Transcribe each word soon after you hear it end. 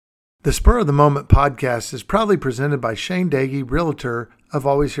The Spur of the Moment podcast is proudly presented by Shane Doege, Realtor of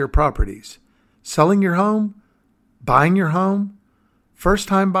Always Here Properties. Selling your home, buying your home,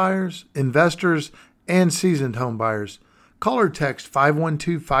 first-time buyers, investors, and seasoned home buyers. Call or text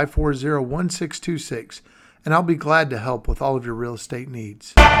 512-540-1626, and I'll be glad to help with all of your real estate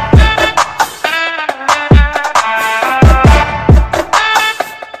needs.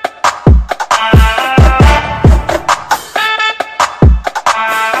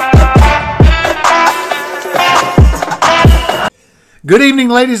 Good evening,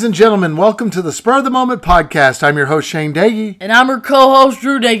 ladies and gentlemen. Welcome to the Spur of the Moment podcast. I'm your host, Shane Doege. And I'm your co-host,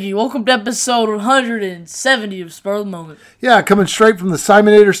 Drew Doege. Welcome to episode 170 of Spur of the Moment. Yeah, coming straight from the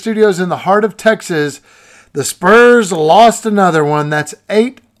Simonator Studios in the heart of Texas. The Spurs lost another one. That's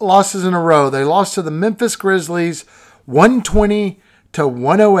 8 losses in a row. They lost to the Memphis Grizzlies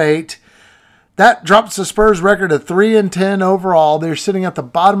 120-108. That drops the Spurs record of 3-10 overall. They're sitting at the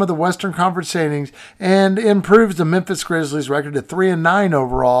bottom of the Western Conference standings and improves the Memphis Grizzlies record to 3-9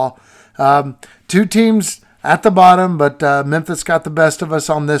 overall. Two teams at the bottom, but Memphis got the best of us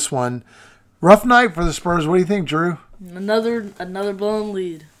on this one. Rough night for the Spurs. What do you think, Drew? Another blown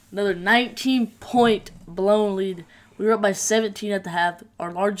lead. Another 19-point blown lead. We were up by 17 at the half.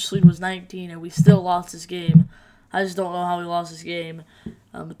 Our largest lead was 19, and we still lost this game. I just don't know how we lost this game.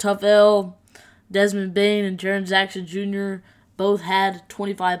 A tough L. Desmond Bain and Jaren Jackson Jr. both had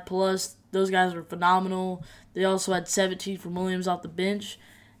 25 plus. Those guys were phenomenal. They also had 17 from Williams off the bench.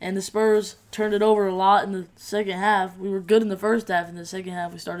 And the Spurs turned it over a lot in the second half. We were good in the first half. In the second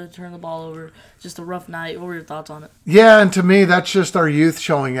half, we started to turn the ball over. Just a rough night. What were your thoughts on it? Yeah, and to me, that's just our youth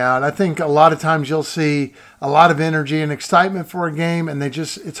showing out. I think a lot of times you'll see a lot of energy and excitement for a game, and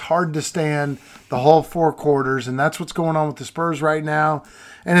it's hard to stand the whole 4 quarters. And that's what's going on with the Spurs right now.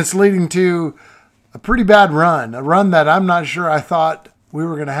 And it's leading to a pretty bad run, a run that I'm not sure I thought we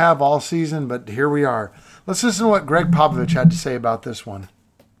were going to have all season, but here we are. Let's listen to what Greg Popovich had to say about this one.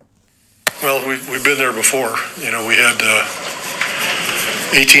 Well, we've been there before. You know, we had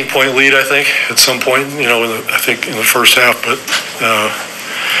 18-point lead, I think, at some point, in the first half, but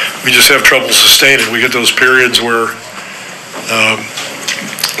we just have trouble sustaining. We get those periods where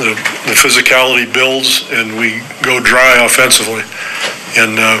the physicality builds and we go dry offensively.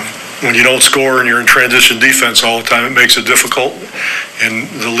 And when you don't score and you're in transition defense all the time, it makes it difficult and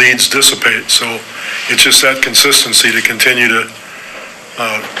the leads dissipate. So it's just that consistency to continue to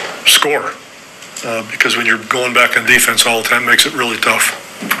score because when you're going back on defense all the time, it makes it really tough.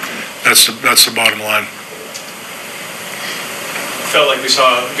 That's the bottom line. Felt like we saw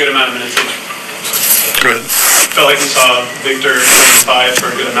a good amount of minutes. Good. Felt like we saw Victor five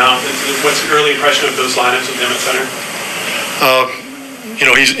for a good amount. What's the early impression of those lineups with him at center?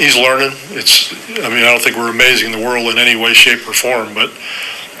 He's learning. I don't think we're amazing the world in any way, shape, or form, but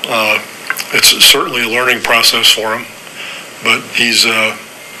it's certainly a learning process for him. But he's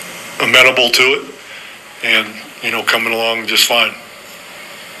amenable to it and, coming along just fine.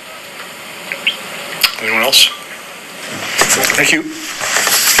 Anyone else? Thank you.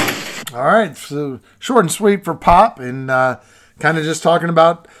 All right, so short and sweet for Pop and kind of just talking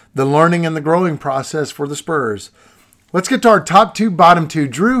about the learning and the growing process for the Spurs. Let's get to our top 2, bottom 2.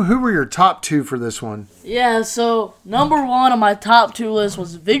 Drew, who were your top 2 for this one? Yeah, so number 1 on my top 2 list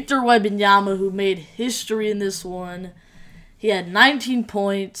was Victor Wembanyama, who made history in this one. He had 19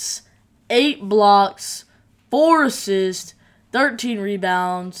 points, 8 blocks, 4 assists, 13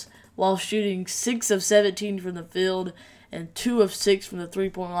 rebounds, while shooting 6 of 17 from the field and 2 of 6 from the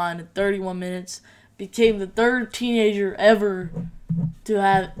three-point line in 31 minutes. Became the 3rd teenager ever to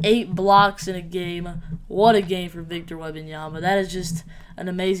have 8 blocks in a game. What a game for Victor Wembanyama. That is just an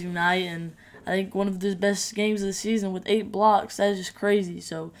amazing night, and I think one of the best games of the season with 8 blocks. That is just crazy.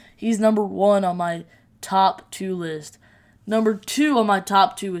 So he's number 1 on my top 2 list. Number 2 on my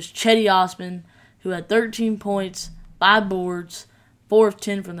top 2 is Cedi Osman, who had 13 points, 5 boards, 4 of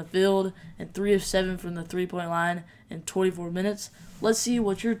 10 from the field, and 3 of 7 from the three-point line in 24 minutes. Let's see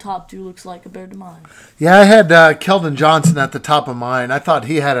what your top 2 looks like compared to mine. Yeah, I had Keldon Johnson at the top of mine. I thought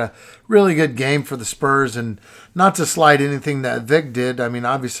he had a really good game for the Spurs, and not to slight anything that Vic did. I mean,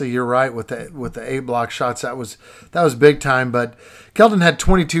 obviously you're right with the 8 block shots. That was big time. But Keldon had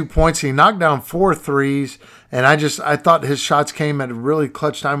 22 points. He knocked down 4 threes, and I thought his shots came at a really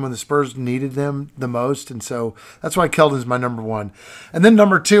clutch time when the Spurs needed them the most, and so that's why Keldon's my number 1. And then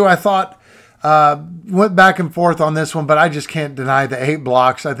number 2, I thought. Went back and forth on this one, but I just can't deny the 8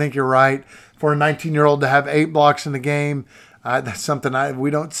 blocks. I think you're right. For a 19-year-old to have 8 blocks in the game, that's something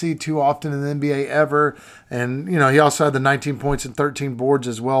we don't see too often in the NBA ever. And, he also had the 19 points and 13 boards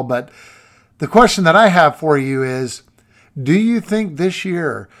as well. But the question that I have for you is, Do you think this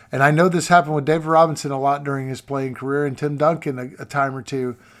year, and I know this happened with David Robinson a lot during his playing career and Tim Duncan a time or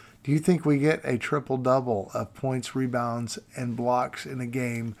two, do you think we get a triple-double of points, rebounds, and blocks in a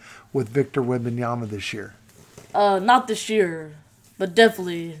game with Victor Wembanyama this year? Not this year, but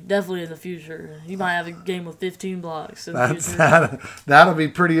definitely in the future. He might have a game with 15 blocks in the future. That'll be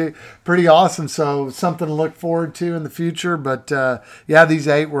pretty awesome. So something to look forward to in the future. But, these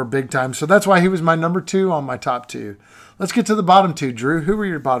 8 were big time. So that's why he was my number 2 on my top 2. Let's get to the bottom 2. Drew, who were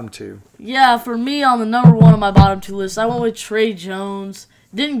your bottom 2? Yeah, for me, on the number 1 on my bottom 2 list, I went with Trey Jones.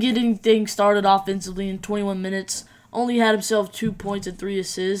 Didn't get anything started offensively in 21 minutes. Only had himself 2 points and 3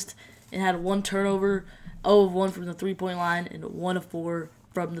 assists, and had 1 turnover, 0 of 1 from the 3-point line, and 1 of 4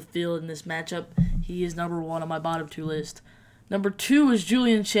 from the field in this matchup. He is number 1 on my bottom 2 list. Number 2 is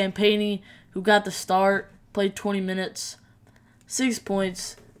Julian Champagnie, who got the start, played 20 minutes, 6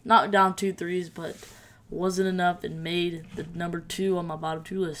 points, knocked down 2 threes, but wasn't enough and made the number 2 on my bottom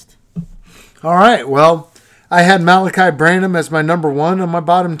 2 list. All right, well, I had Malachi Branham as my number 1 on my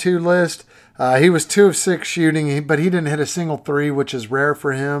bottom 2 list. He was 2 of 6 shooting, but he didn't hit a single 3, which is rare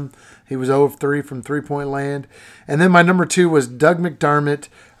for him. He was 0 of 3 from three-point land. And then my number 2 was Doug McDermott.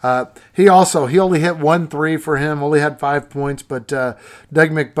 He only hit 1 3 for him, only had 5 points, but Doug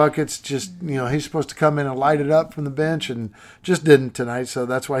McBucket's just, he's supposed to come in and light it up from the bench and just didn't tonight, so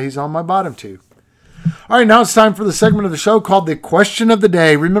that's why he's on my bottom 2. All right, now it's time for the segment of the show called the Question of the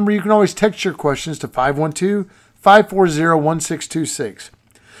Day. Remember, you can always text your questions to 512-540-1626.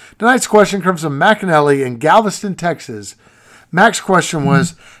 Tonight's question comes from McAnally in Galveston, Texas. Mac's question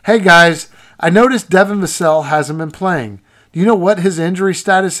was, hey guys, I noticed Devin Vassell hasn't been playing. Do you know what his injury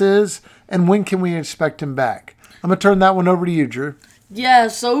status is, and when can we expect him back? I'm going to turn that one over to you, Drew. Yeah,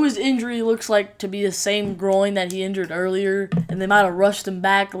 so his injury looks like to be the same groin that he injured earlier, and they might have rushed him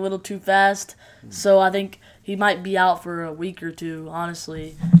back a little too fast. So I think he might be out for a week or two,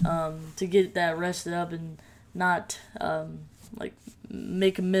 honestly, to get that rested up and not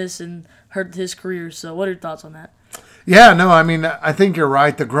make a miss and hurt his career. So what are your thoughts on that? Yeah, no, I mean, I think you're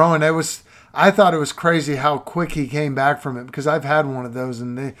right. The groin, I thought it was crazy how quick he came back from it, because I've had one of those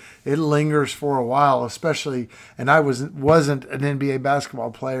and it lingers for a while, especially, and I wasn't an NBA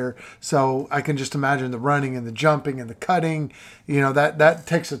basketball player, so I can just imagine the running and the jumping and the cutting, that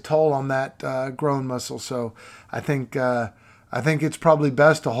takes a toll on that groin muscle. So I think it's probably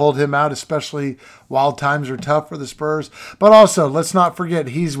best to hold him out, especially while times are tough for the Spurs. But also, let's not forget,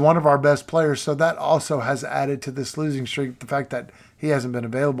 he's one of our best players, so that also has added to this losing streak, the fact that he hasn't been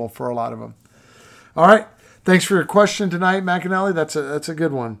available for a lot of them. All right. Thanks for your question tonight, McAnally. That's a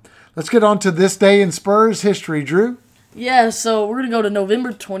good one. Let's get on to this day in Spurs history, Drew. Yeah, so we're going to go to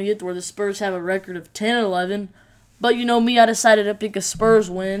November 20th, where the Spurs have a record of 10-11. But you know me, I decided to pick a Spurs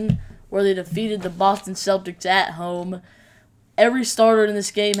win, where they defeated the Boston Celtics at home. Every starter in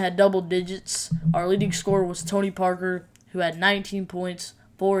this game had double digits. Our leading scorer was Tony Parker, who had 19 points,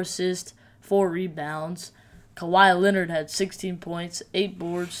 4 assists, 4 rebounds. Kawhi Leonard had 16 points, 8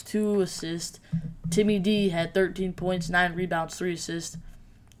 boards, 2 assists. Timmy D had 13 points, 9 rebounds, 3 assists.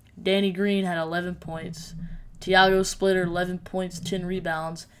 Danny Green had 11 points. Thiago Splitter, 11 points, 10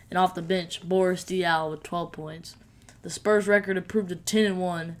 rebounds. And off the bench, Boris Diaw with 12 points. The Spurs record improved to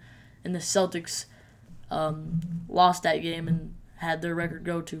 10-1, and the Celtics lost that game and had their record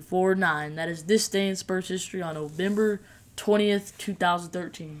go to 4-9. That is this day in Spurs history on November 20th,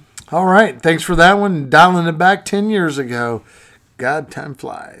 2013. All right. Thanks for that one. Dialing it back 10 years ago. God, time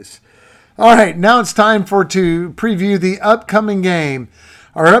flies. All right. Now it's time to preview the upcoming game.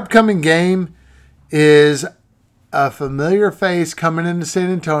 Our upcoming game is a familiar face coming into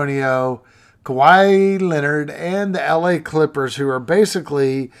San Antonio, Kawhi Leonard and the LA Clippers, who are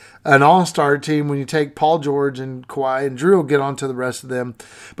basically an all-star team when you take Paul George and Kawhi, and Drew will get on to the rest of them.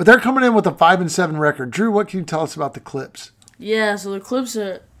 But they're coming in with a 5-7 record. Drew, what can you tell us about the Clips? Yeah, so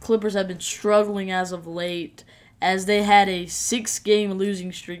the Clippers have been struggling as of late, as they had a 6-game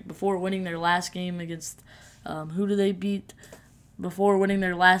losing streak before winning their last game against, who do they beat? Before winning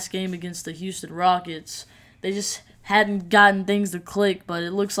their last game against the Houston Rockets. They just hadn't gotten things to click, but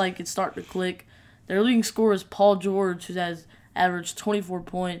it looks like it's starting to click. Their leading scorer is Paul George, who has averaged 24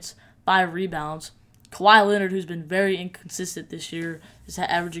 points, 5 rebounds. Kawhi Leonard, who's been very inconsistent this year, is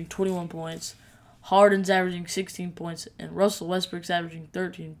averaging 21 points. Harden's averaging 16 points, and Russell Westbrook's averaging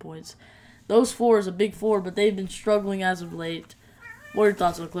 13 points. Those four is a big four, but they've been struggling as of late. What are your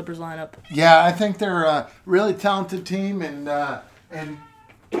thoughts on the Clippers lineup? Yeah, I think they're a really talented team, and they're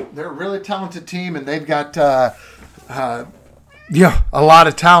a really talented team, and they've got a lot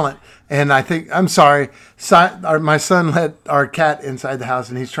of talent. And I think, I'm sorry, my son let our cat inside the house,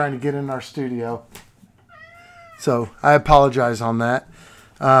 and he's trying to get in our studio. So I apologize on that.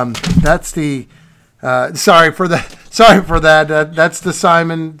 That's the sorry for that. That's the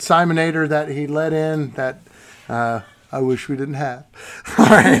Simonator that he let in that I wish we didn't have. All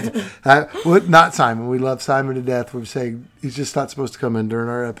right. Not Simon. We love Simon to death. We say he's just not supposed to come in during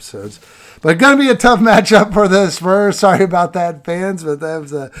our episodes. But going to be a tough matchup for the Spurs. Sorry about that, fans. But that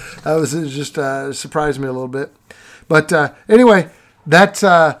was just surprised me a little bit. But anyway, that's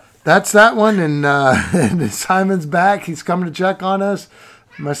that one. And Simon's back. He's coming to check on us.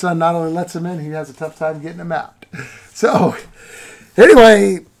 My son not only lets him in, he has a tough time getting him out. So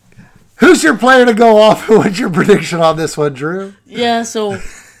anyway, who's your player to go off? What's your prediction on this one, Drew? Yeah, so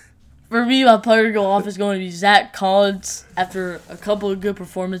for me, my player to go off is going to be Zach Collins. After a couple of good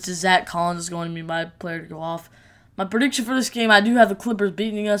performances, Zach Collins is going to be my player to go off. My prediction for this game, I do have the Clippers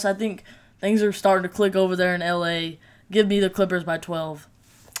beating us. I think things are starting to click over there in LA. Give me the Clippers by 12.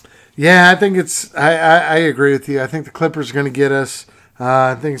 Yeah, I think I agree with you. I think the Clippers are going to get us.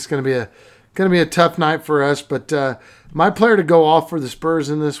 I think it's going to be a tough night for us. But my player to go off for the Spurs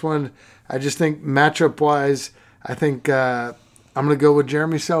in this one, I just think matchup-wise, I think I'm going to go with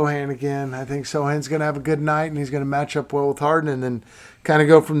Jeremy Sohan again. I think Sohan's going to have a good night, and he's going to match up well with Harden and then kind of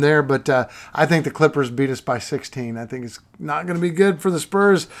go from there. But I think the Clippers beat us by 16. I think it's not going to be good for the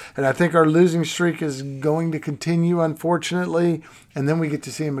Spurs, and I think our losing streak is going to continue, unfortunately, and then we get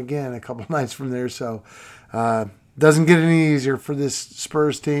to see them again a couple nights from there. So doesn't get any easier for this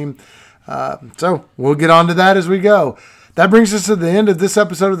Spurs team. So we'll get on to that as we go. That brings us to the end of this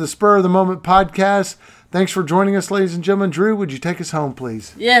episode of the Spur of the Moment podcast. Thanks for joining us, ladies and gentlemen. Drew, would you take us home,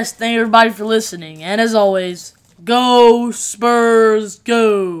 please? Yes, thank everybody for listening. And as always, go Spurs,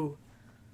 go!